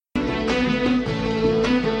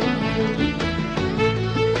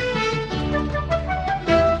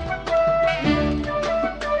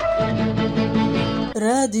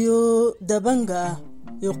راديو دبنقا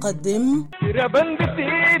يقدم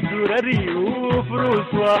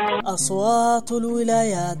اصوات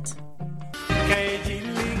الولايات.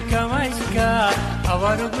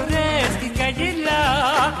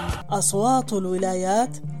 اصوات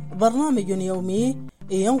الولايات برنامج يومي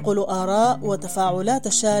ينقل آراء وتفاعلات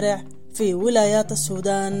الشارع في ولايات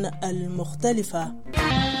السودان المختلفة.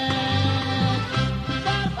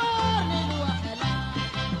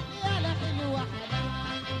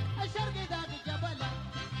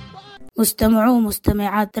 مستمعو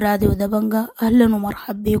ومستمعات راديو دبنقا، أهلا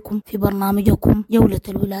ومرحبا بكم في برنامجكم جولة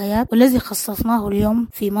الولايات، والذي خصصناه اليوم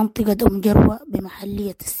في منطقة أم جروة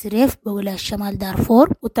بمحلية السريف بولاية شمال دارفور.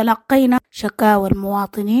 وتلقينا شكاوى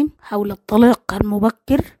المواطنين حول الطليق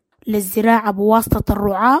المبكر للزراعة بواسطة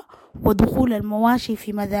الرعاة ودخول المواشي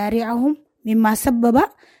في مزارعهم، مما سبب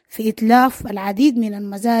في إتلاف العديد من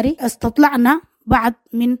المزارع. استطلعنا بعض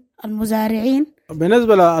من المزارعين.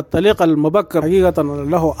 بالنسبة للطليق المبكر حقيقة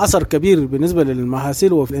له أثر كبير بالنسبة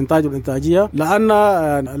للمحاصيل وفي الإنتاج والإنتاجية، لأن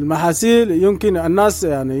المحاصيل يمكن الناس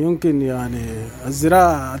يمكن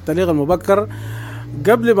الزراعة الطليق المبكر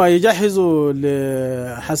قبل ما يجهزوا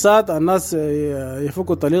لحصاد الناس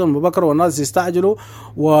يفكوا الطريق المبكر والناس يستعجلوا،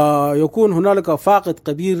 ويكون هنالك فاقد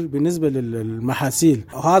كبير بالنسبة للمحاصيل،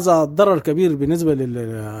 وهذا ضرر كبير بالنسبة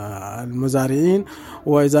للمزارعين.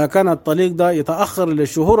 وإذا كان الطريق ده يتأخر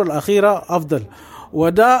للشهور الأخيرة أفضل،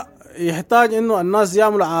 وده يحتاج انه الناس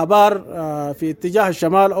يعملوا عبار في اتجاه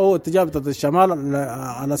الشمال او اتجاه الشمال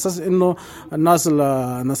على اساس انه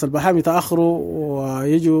الناس البحام يتاخروا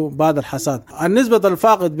ويجوا بعد الحصاد. النسبة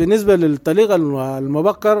الفاقد بالنسبة للطريق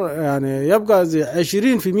المبكر يبقى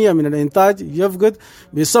 20% من الانتاج يفقد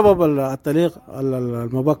بسبب الطريق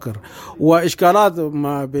المبكر، واشكالات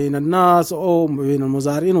ما بين الناس او بين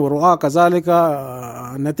المزارعين والرعاة كذلك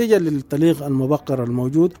نتيجة للطريق المبكر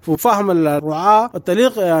الموجود. وفهم الرعاة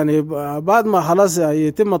الطريق بعد ما خلاص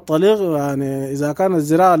يتم الطليق، إذا كان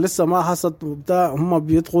الزراعة لسه ما حصلت هم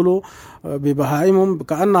بيدخلوا ببهائمهم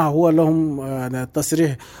كأنها هو لهم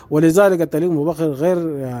التصريح، ولذلك الطريق المبكر غير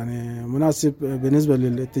مناسب بالنسبة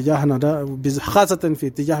للاتجاهنا ده، خاصة في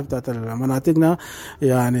اتجاه بتاعت مناطقنا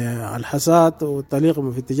الحصاد، والطريق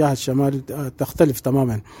في اتجاه الشمال تختلف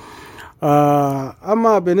تماما.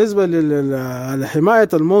 أما بالنسبة لحماية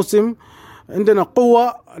الموسم عندنا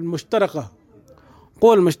قوة المشتركة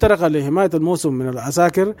لحماية الموسم من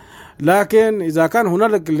العساكر، لكن إذا كان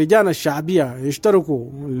هنالك اللجان الشعبية يشتركوا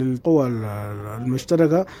للقوة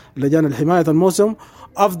المشتركة لجان الحماية الموسم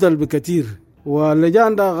أفضل بكثير.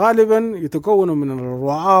 واللجان ده غالبا يتكون من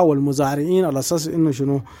الرعاة والمزارعين على أساس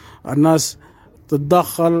إنه الناس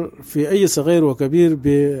تتدخل في أي صغير وكبير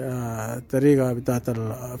بطريقة بتاعت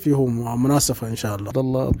فيهم مناسبة إن شاء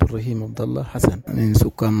الله. عبد الرحيم عبد الله حسن من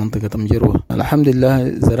سكان منطقة أم جروة. الحمد لله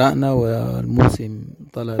زرعنا والموسم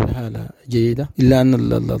طلع بحالة جيدة، إلا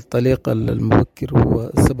أن الطريق المبكر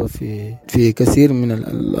هو السبب في كثير من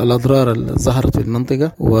الأضرار اللي ظهرت في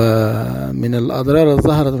المنطقة. ومن الأضرار اللي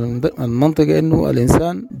ظهرت في المنطقة إنه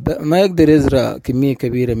الإنسان ما يقدر يزرع كمية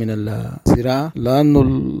كبيرة من الزراعة،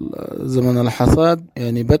 لأنه زمن الحصاد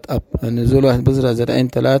بتأب، نزول واحد بزرع زرعين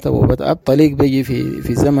 3 وبتأب، طريق بيجي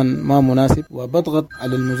في زمن ما مناسب وبضغط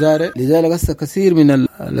على المزارع. لذلك هسه كثير من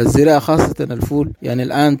الزراعة خاصة الفول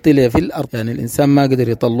الآن طلع في الأرض، الإنسان ما قدر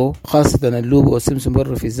يطلعه، خاصة اللوب والسمسم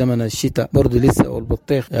برضه في زمن الشتاء برضه لسه،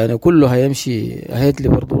 والبطيخ كله هيمشي هيتلي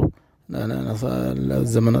برضه.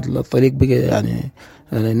 زمن الطريق بقى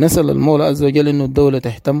نسأل المولى عز وجل إنه الدولة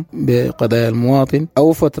تهتم بقضايا المواطن،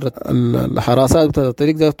 أو فترة الحراسات بتاعت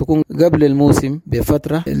الطريق ده تكون قبل الموسم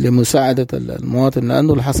بفترة لمساعدة المواطن،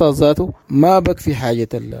 لأنه الحصاد ذاته ما بكفي حاجة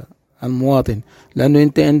المواطن، لأنه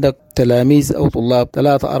أنت عندك تلاميذ أو طلاب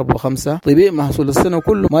 3 4 5 طبيعي محصول السنة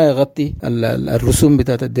كله ما يغطي الرسوم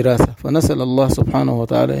بتاعت الدراسة. فنسأل الله سبحانه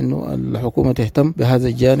وتعالى إنه الحكومة تهتم بهذا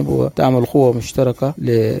الجانب وتعمل قوة مشتركة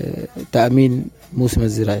لتأمين موسم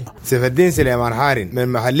الزراعي. سيف الدين سليمان حارن من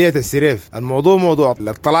محلية السريف. الموضوع موضوع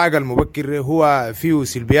الطلاق المبكر هو فيه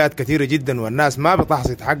سلبيات كثيرة جدا، والناس ما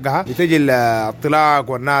بتحصد حقها بتجي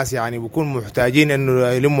الطلاق، والناس بيكون محتاجين انه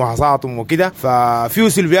يلموا حصاتهم وكده، ففيه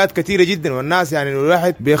سلبيات كثيرة جدا، والناس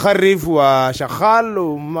الواحد بيخرف وشغال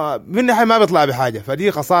ومن ناحية ما بيطلع بحاجة،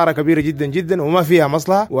 فدي خسارة كبيرة جدا جدا وما فيها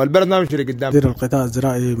مصلحة، والبلد ما بيمشي لقدام. مدير القطاع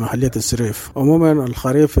الزراعي محلية السريف. عموما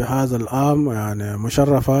الخريف في هذا العام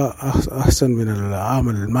مشرفة أحسن من العام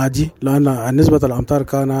الماضي، لأن نسبة الأمطار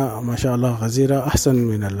كان ما شاء الله غزيرة أحسن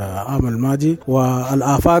من العام الماضي،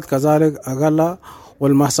 والآفات كذلك أقل،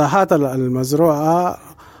 والمساحات المزروعة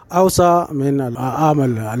أوسع من العام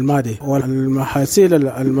الماضي، والمحاصيل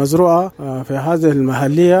المزروعة في هذه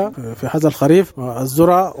المحلية في هذا الخريف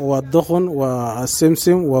الذرة والدخن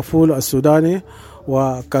والسمسم وفول السوداني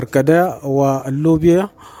وكركديه واللوبيا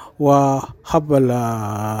وحب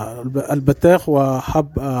البطيخ وحب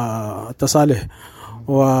التصالح.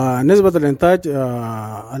 ونسبة الإنتاج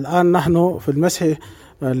الآن نحن في المسح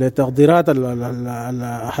لتقديرات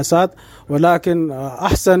الحصاد، ولكن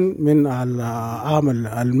أحسن من العام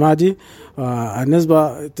الماضي.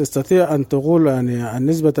 النسبة تستطيع أن تقول يعني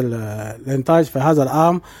النسبة الإنتاج في هذا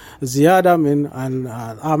العام زيادة من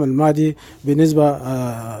العام الماضي بنسبة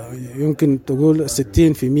يمكن تقول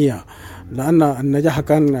 60%، لأن النجاح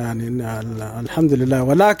كان يعني الحمد لله.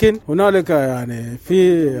 ولكن هنالك يعني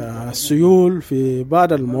في سيول في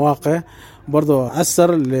بعض المواقع برضو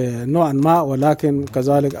أثر لنوع ما، ولكن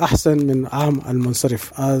كذلك أحسن من عام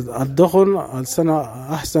المنصرف. الدخن السنة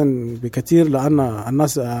أحسن بكثير، لأن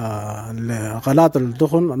الناس غلات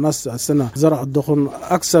الدخن، الناس السنة زرع الدخن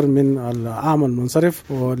أكثر من العام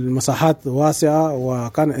المنصرف، والمساحات واسعة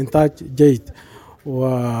وكان إنتاج جيد.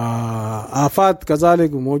 وآفات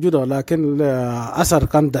كذلك موجودة، لكن أثر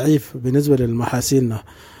كان ضعيف بالنسبة للمحاصيلنا.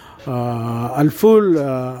 الفول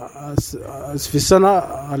في السنة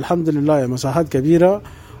الحمد لله مساحات كبيرة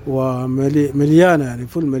ومليانة، يعني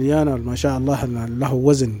فول مليانة ما شاء الله، له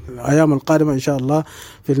وزن. الأيام القادمة إن شاء الله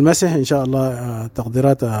في المسح إن شاء الله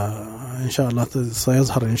تقديرات إن شاء الله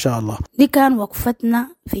سيظهر إن شاء الله. دي كان وقفتنا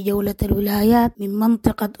في جولة الولايات من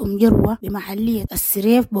منطقة جروة بمحلية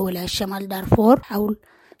السريف بولاية شمال دارفور حول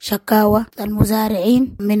شكاوى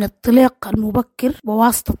المزارعين من الطلاق المبكر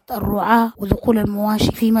بواسطة الرعاة ودخول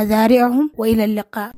المواشي في مزارعهم. وإلى اللقاء.